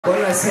What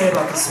did I say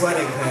about the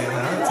sweating thing,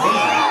 huh?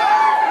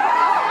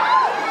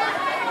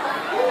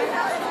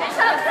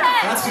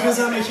 That's because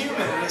I'm a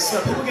human, and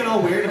so people get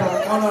all weird about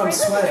like, oh no, I'm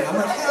sweating. I'm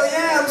like, hell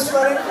yeah, I'm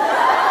sweating.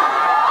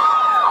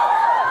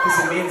 Because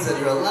it means that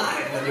you're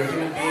alive, that you're a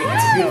human being.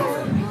 It's a beautiful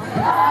thing.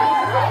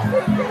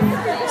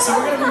 So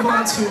we're gonna move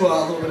on to a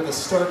little bit of a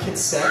Star Kid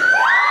set.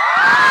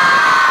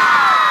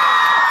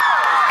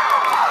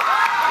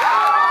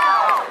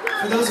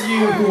 For those of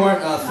you who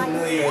aren't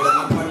familiar, that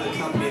I'm part of a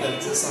company that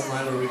exists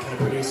online where we kind of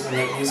produce and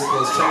write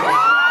musicals. Check it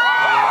out.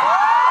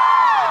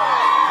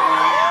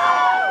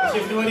 If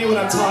you have no idea what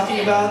I'm talking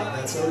about,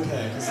 that's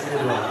okay, because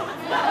neither do I.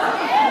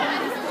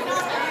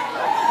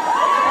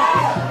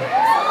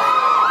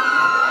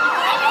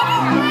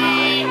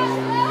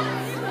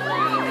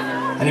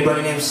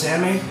 Anybody named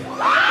Sami?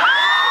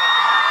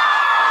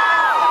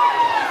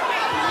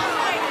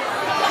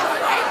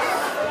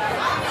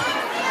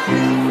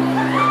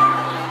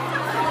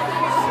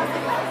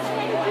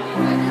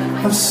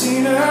 I've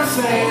seen her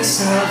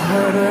face, I've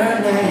heard her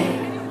name.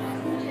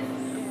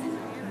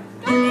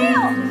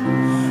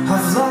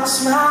 I've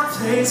lost my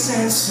place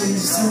and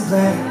she's to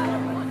blame.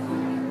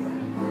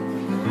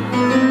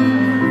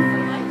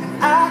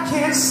 And I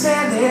can't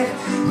stand it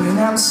when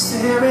I'm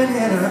staring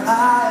in her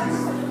eyes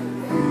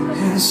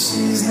and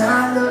she's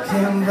not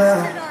looking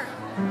back.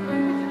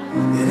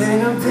 It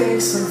ain't a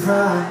big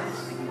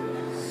surprise.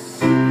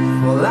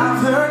 Well,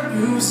 I've heard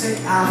music,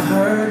 I've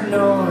heard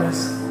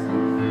noise.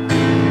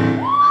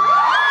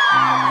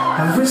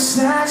 I wish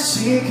that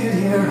she could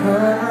hear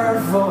her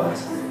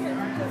voice.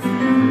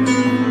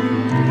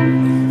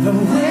 The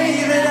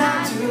way that I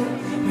do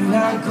when I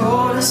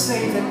go to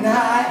sleep at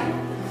night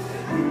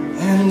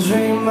and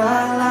dream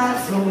my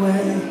life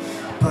away,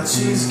 but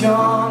she's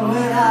gone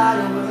without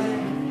a way.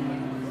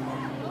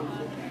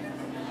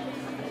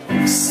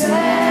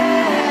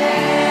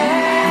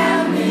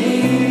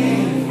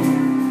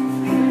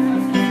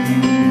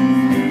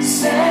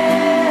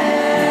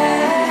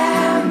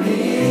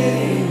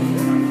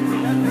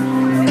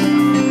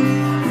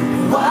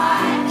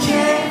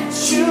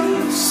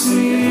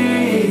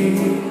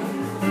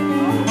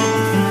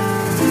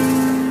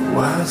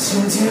 What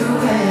you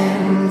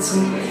doing to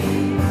me?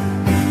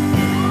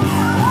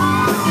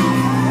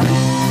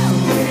 The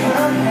way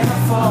her hair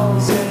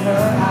falls in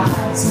her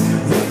eyes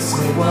makes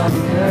me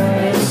wonder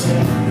if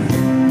she'll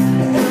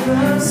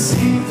ever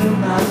see through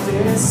my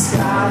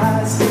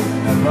disguise.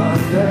 I'm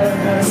under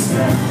her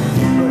spell,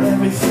 but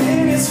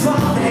everything is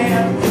falling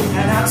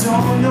and I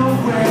don't know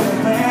where to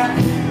land.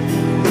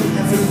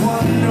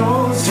 Everyone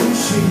knows who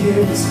she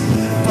is,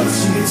 but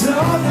she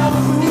don't know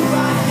who I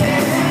am.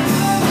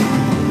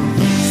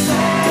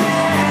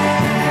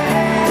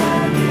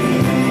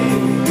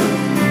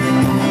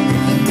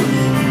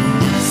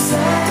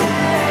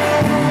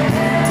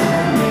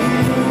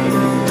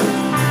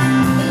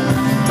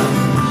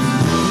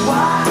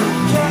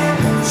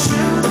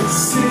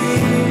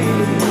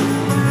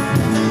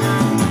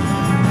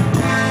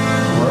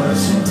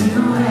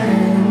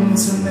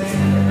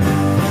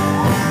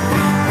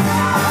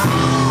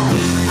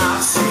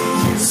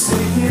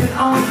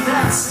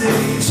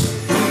 Stage,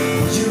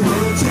 you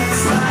look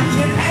just like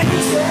an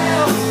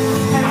angel,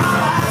 and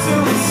all I do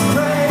is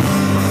pray.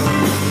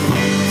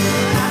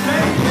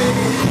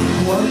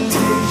 One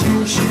day you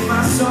hear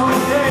my song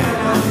and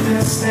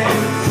understand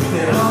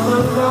that all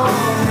along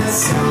there's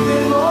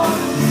something more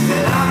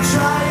that I'm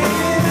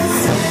trying to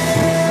say.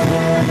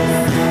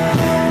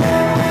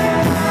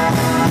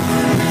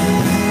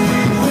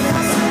 When I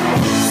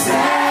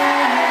say,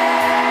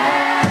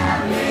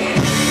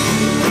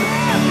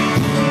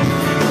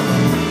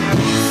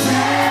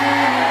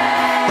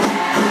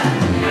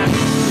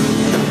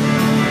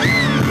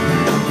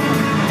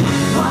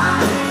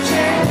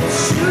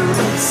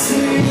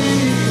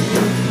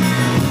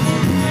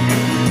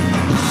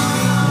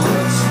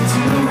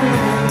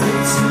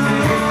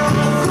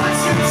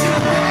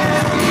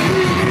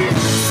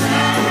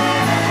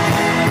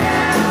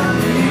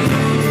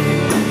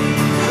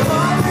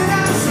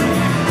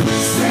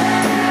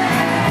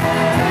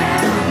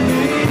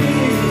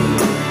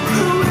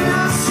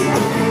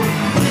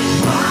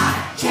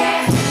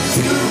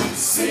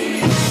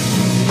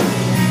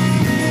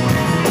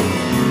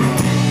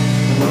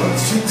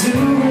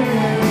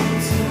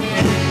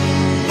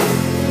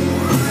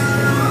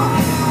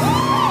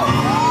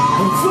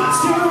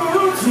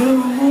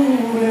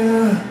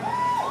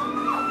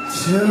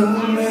 to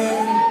me.